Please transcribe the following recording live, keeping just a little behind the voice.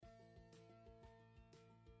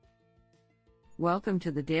Welcome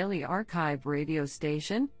to the Daily Archive radio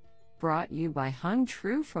station, brought you by Hung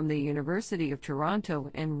Tru from the University of Toronto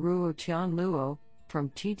and Ruo Tian Luo from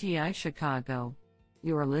TTI Chicago.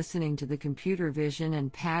 You are listening to the Computer Vision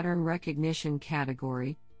and Pattern Recognition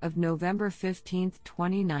category of November 15,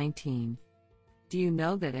 2019. Do you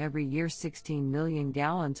know that every year 16 million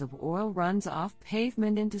gallons of oil runs off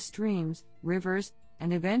pavement into streams, rivers,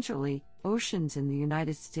 and eventually, oceans in the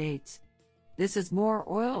United States? This is more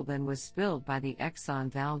oil than was spilled by the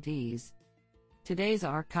Exxon Valdez. Today's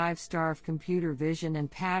archive star of computer vision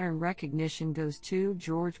and pattern recognition goes to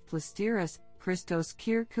George Plisteris, Christos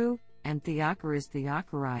Kirkou, and Theocharis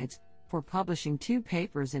Theocharides for publishing 2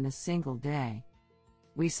 papers in a single day.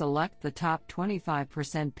 We select the top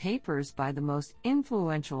 25% papers by the most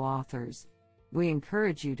influential authors. We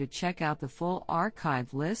encourage you to check out the full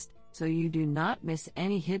archive list so you do not miss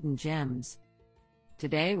any hidden gems.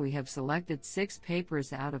 Today we have selected 6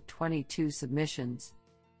 papers out of 22 submissions.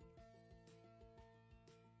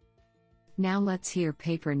 Now let's hear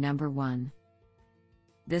paper number 1.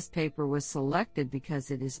 This paper was selected because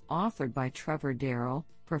it is authored by Trevor Darrell,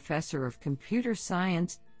 Professor of Computer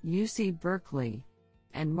Science, UC Berkeley,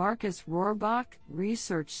 and Marcus Rohrbach,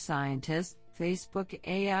 Research Scientist, Facebook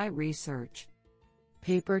AI Research.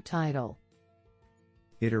 Paper title: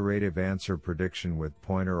 Iterative Answer Prediction with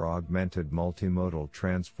Pointer Augmented Multimodal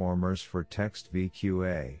Transformers for Text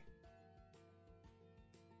VQA.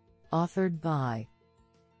 Authored by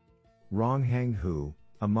Rongheng Hu,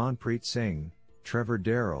 Amanpreet Singh, Trevor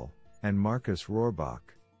Darrell, and Marcus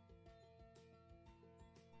Rohrbach.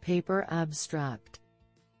 Paper abstract: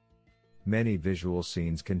 Many visual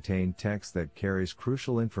scenes contain text that carries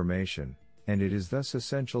crucial information, and it is thus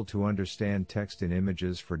essential to understand text in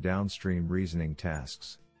images for downstream reasoning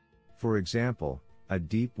tasks. For example, a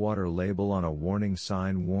deep water label on a warning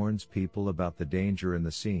sign warns people about the danger in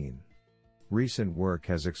the scene. Recent work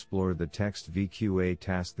has explored the text VQA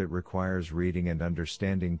task that requires reading and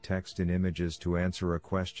understanding text in images to answer a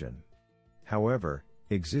question. However,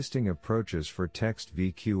 existing approaches for text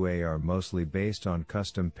VQA are mostly based on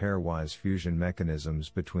custom pairwise fusion mechanisms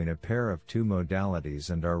between a pair of 2 modalities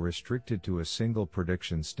and are restricted to a single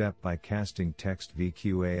prediction step by casting text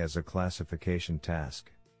VQA as a classification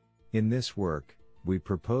task. In this work, we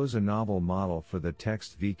propose a novel model for the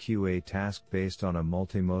text VQA task based on a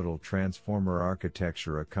multimodal transformer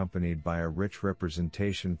architecture accompanied by a rich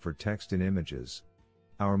representation for text in images.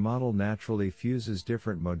 Our model naturally fuses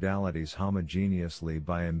different modalities homogeneously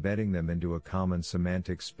by embedding them into a common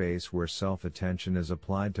semantic space where self-attention is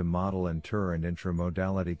applied to model inter- and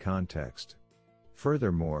intramodality context.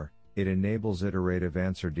 Furthermore, it enables iterative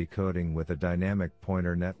answer decoding with a dynamic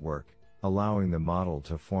pointer network, allowing the model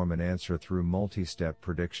to form an answer through multi-step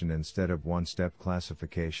prediction instead of one-step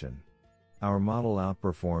classification. Our model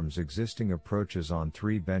outperforms existing approaches on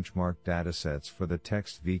 3 benchmark datasets for the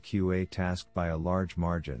text VQA task by a large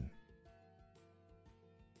margin.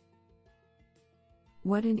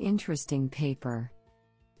 What an interesting paper.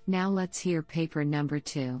 Now let's hear paper number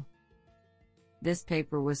 2. This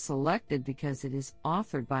paper was selected because it is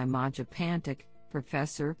authored by Maja Pantic,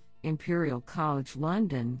 Professor, Imperial College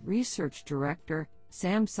London, Research Director,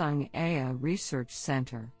 Samsung AI Research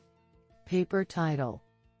Centre. Paper title: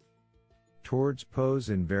 Towards Pose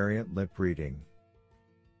Invariant Lip Reading.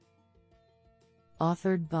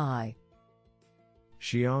 Authored by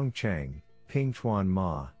Xiong Cheng, Pingchuan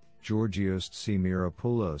Ma, Georgios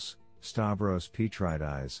Tsimiropoulos, Stavros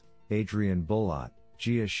Petrides, Adrian Bulot,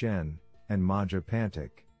 Jia Shen, and Maja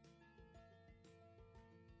Pantic.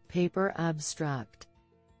 Paper abstract: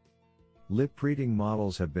 Lip reading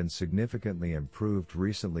models have been significantly improved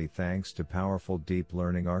recently thanks to powerful deep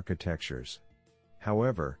learning architectures.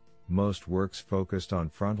 However, most works focused on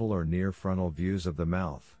frontal or near-frontal views of the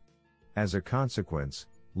mouth. As a consequence,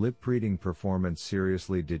 lip reading performance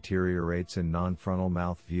seriously deteriorates in non-frontal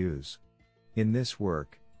mouth views. In this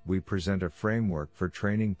work, we present a framework for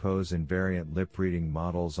training pose-invariant lip reading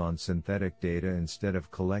models on synthetic data instead of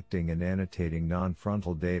collecting and annotating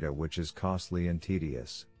non-frontal data, which is costly and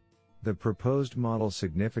tedious. The proposed model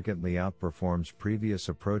significantly outperforms previous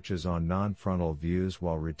approaches on non-frontal views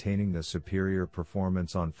while retaining the superior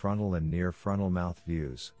performance on frontal and near-frontal mouth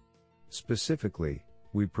views. Specifically,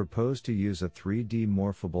 we propose to use a 3D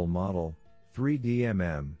morphable model,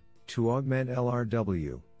 3DMM, to augment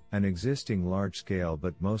LRW, an existing large-scale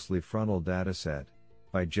but mostly frontal dataset,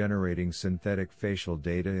 by generating synthetic facial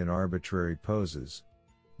data in arbitrary poses.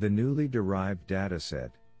 The newly derived dataset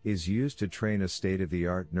is used to train a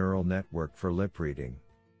state-of-the-art neural network for lip reading.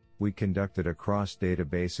 We conducted a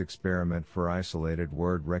cross-database experiment for isolated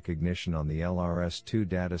word recognition on the LRS2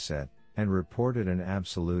 dataset, and reported an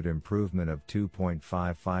absolute improvement of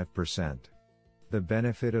 2.55%. The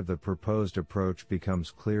benefit of the proposed approach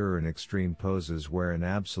becomes clearer in extreme poses where an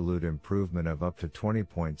absolute improvement of up to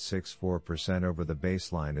 20.64% over the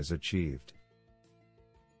baseline is achieved.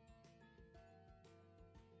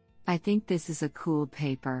 I think this is a cool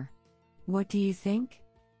paper. What do you think?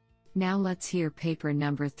 Now let's hear paper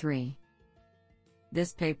number 3.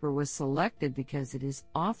 This paper was selected because it is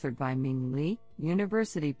authored by Ming Li,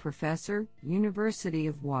 University Professor, University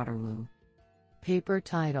of Waterloo. Paper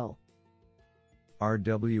title: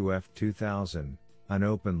 RWF 2000, an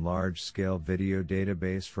open large-scale video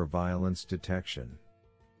database for violence detection.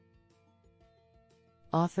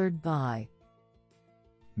 Authored by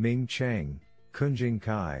Ming Cheng, Kunjing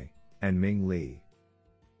Kai, and Ming Li.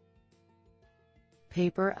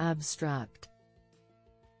 Paper abstract: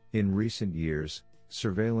 In recent years,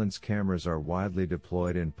 surveillance cameras are widely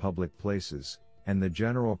deployed in public places, and the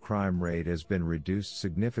general crime rate has been reduced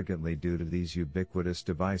significantly due to these ubiquitous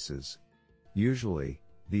devices. Usually,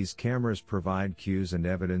 these cameras provide cues and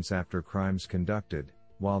evidence after crimes conducted,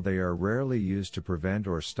 while they are rarely used to prevent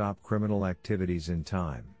or stop criminal activities in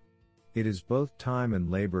time. It is both time and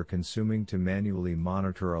labor consuming to manually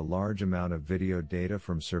monitor a large amount of video data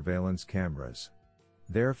from surveillance cameras.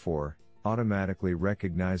 Therefore, automatically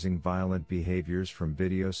recognizing violent behaviors from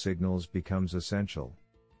video signals becomes essential.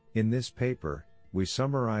 In this paper, we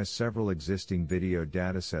summarize several existing video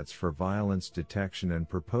datasets for violence detection and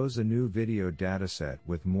propose a new video dataset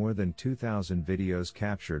with more than 2,000 videos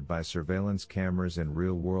captured by surveillance cameras in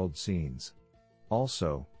real-world scenes.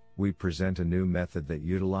 Also, we present a new method that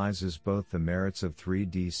utilizes both the merits of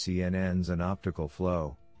 3D CNNs and optical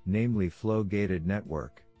flow, namely flow-gated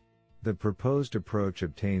network. The proposed approach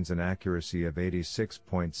obtains an accuracy of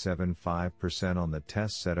 86.75% on the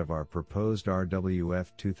test set of our proposed RWF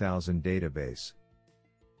 2000 database.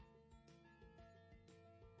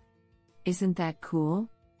 Isn't that cool?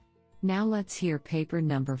 Now let's hear paper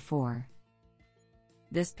number 4.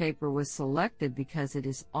 This paper was selected because it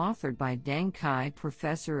is authored by Deng Kai,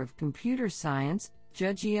 Professor of Computer Science,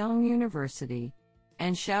 Zhejiang University,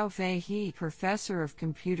 and Xiaofei He, Professor of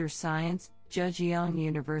Computer Science, Zhejiang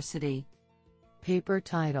University. Paper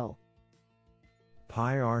title: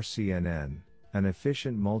 PI-RCNN, an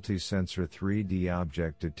efficient multi-sensor 3D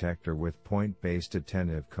object detector with point-based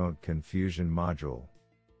attentive cone confusion module.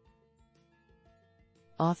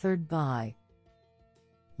 Authored by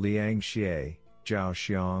Liang Xie, Zhao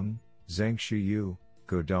Xiang, Zhengshu Yu,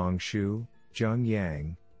 Godong Xu, Zheng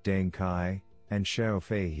Yang, Deng Kai, and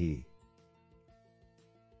Xiaofei He.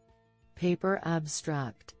 Paper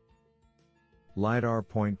abstract: LiDAR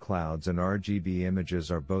point clouds and RGB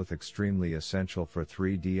images are both extremely essential for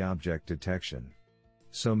 3D object detection.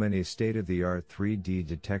 So many state-of-the-art 3D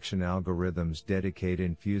detection algorithms dedicate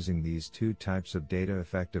infusing these two types of data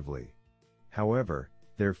effectively. However,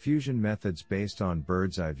 their fusion methods based on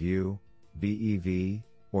bird's-eye view, BEV,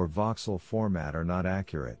 or voxel format are not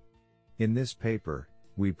accurate. In this paper,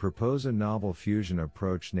 we propose a novel fusion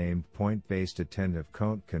approach named Point-Based Attentive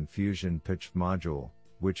Cone Confusion Pitch Module,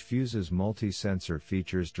 which fuses multi-sensor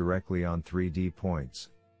features directly on 3D points.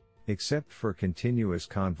 Except for continuous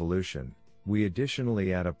convolution, we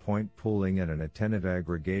additionally add a point pooling and an attentive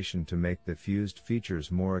aggregation to make the fused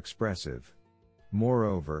features more expressive.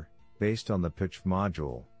 Moreover, based on the pitch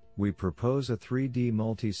module, we propose a 3D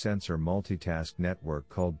multi-sensor multitask network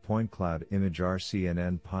called Point Cloud Image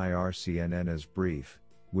RCNN PI-RCNN as brief,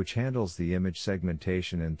 which handles the image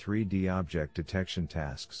segmentation and 3D object detection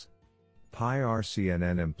tasks.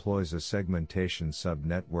 PI-RCNN employs a segmentation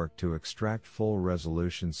subnetwork to extract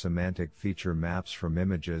full-resolution semantic feature maps from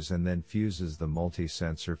images and then fuses the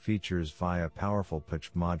multi-sensor features via powerful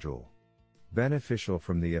pitch module. Beneficial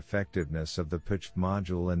from the effectiveness of the pitch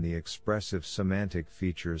module and the expressive semantic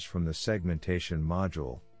features from the segmentation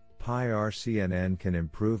module, PI-RCNN can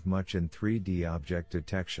improve much in 3D object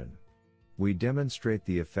detection. We demonstrate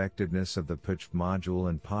the effectiveness of the pitch module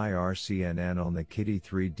and PI-RCNN on the KITTI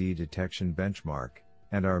 3D detection benchmark,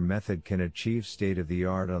 and our method can achieve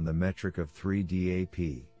state-of-the-art on the metric of 3D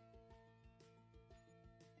AP.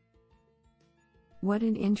 What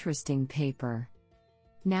an interesting paper.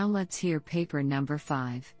 Now let's hear paper number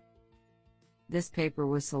 5. This paper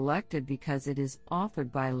was selected because it is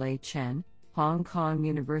authored by Lei Chen, Hong Kong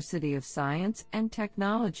University of Science and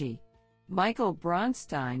Technology, Michael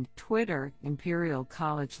Bronstein, Twitter, Imperial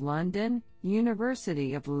College London,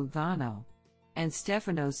 University of Lugano, and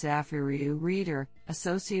Stefano Zafiriou Reader,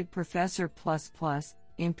 Associate Professor ++,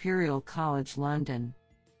 Imperial College London.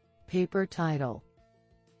 Paper title: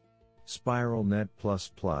 SpiralNet++,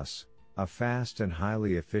 a fast and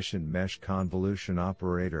highly efficient mesh convolution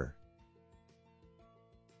operator.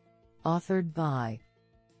 Authored by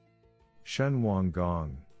Shenhuang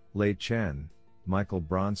Gong, Lei Chen, Michael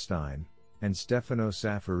Bronstein, and Stefano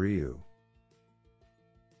Safariu.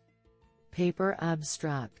 Paper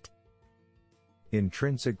Abstract.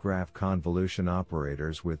 Intrinsic graph convolution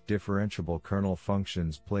operators with differentiable kernel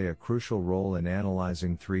functions play a crucial role in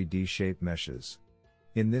analyzing 3D shape meshes.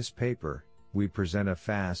 In this paper, we present a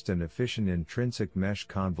fast and efficient intrinsic mesh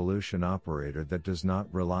convolution operator that does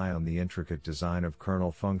not rely on the intricate design of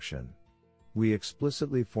kernel function. We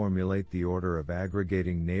explicitly formulate the order of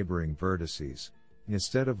aggregating neighboring vertices,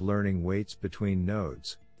 instead of learning weights between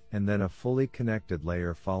nodes, and then a fully connected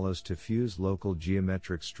layer follows to fuse local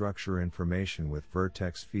geometric structure information with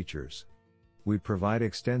vertex features. We provide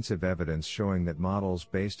extensive evidence showing that models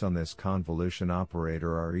based on this convolution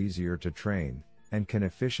operator are easier to train, and can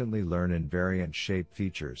efficiently learn invariant shape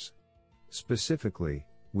features. Specifically,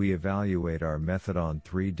 we evaluate our method on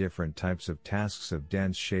 3 different types of tasks of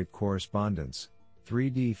dense shape correspondence,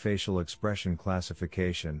 3D facial expression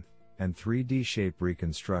classification, and 3D shape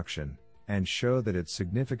reconstruction, and show that it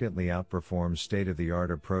significantly outperforms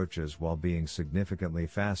state-of-the-art approaches while being significantly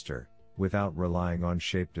faster, without relying on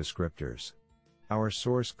shape descriptors. Our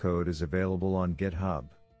source code is available on GitHub.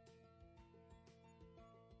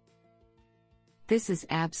 This is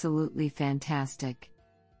absolutely fantastic.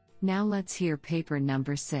 Now let's hear paper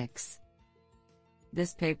number 6.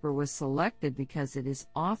 This paper was selected because it is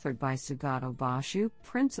authored by Sugata Bashu,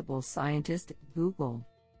 Principal Scientist at Google.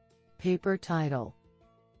 Paper title: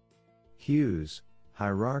 HUES,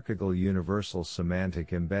 Hierarchical Universal Semantic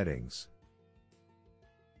Embeddings.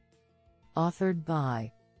 Authored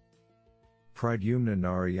by Pradyumna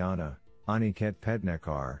Narayana, Aniket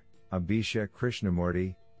Pednekar, Abhishek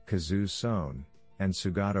Krishnamurti, Kazu Sohn, and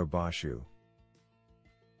Sugata Bashu.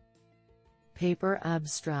 Paper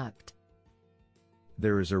Abstract.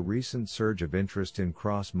 There is a recent surge of interest in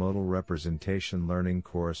cross-modal representation learning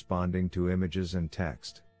corresponding to images and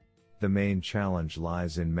text. The main challenge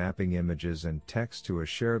lies in mapping images and text to a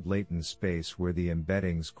shared latent space where the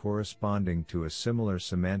embeddings corresponding to a similar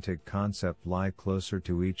semantic concept lie closer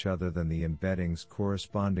to each other than the embeddings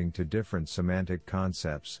corresponding to different semantic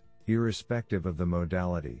concepts, irrespective of the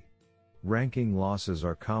modality. Ranking losses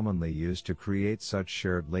are commonly used to create such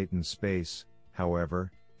shared latent space,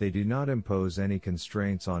 however, they do not impose any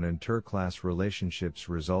constraints on interclass relationships,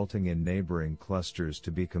 resulting in neighboring clusters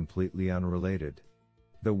to be completely unrelated.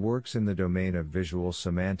 The works in the domain of visual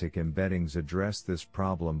semantic embeddings address this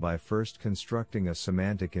problem by first constructing a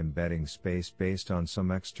semantic embedding space based on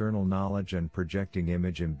some external knowledge and projecting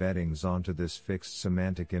image embeddings onto this fixed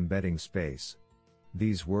semantic embedding space.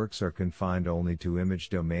 These works are confined only to image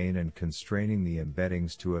domain, and constraining the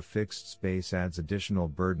embeddings to a fixed space adds additional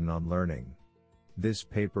burden on learning. This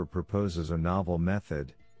paper proposes a novel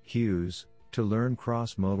method, HUES, to learn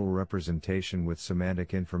cross-modal representation with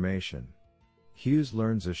semantic information. HUES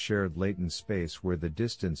learns a shared latent space where the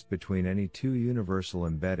distance between any 2 universal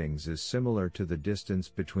embeddings is similar to the distance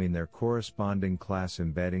between their corresponding class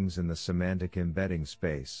embeddings in the semantic embedding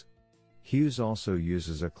space. HUES also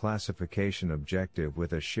uses a classification objective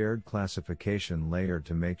with a shared classification layer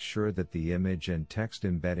to make sure that the image and text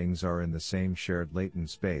embeddings are in the same shared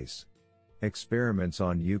latent space. Experiments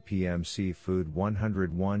on UPMC Food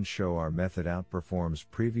 101 show our method outperforms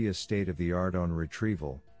previous state-of-the-art on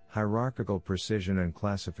retrieval, hierarchical precision and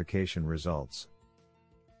classification results.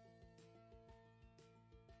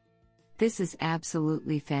 This is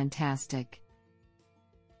absolutely fantastic.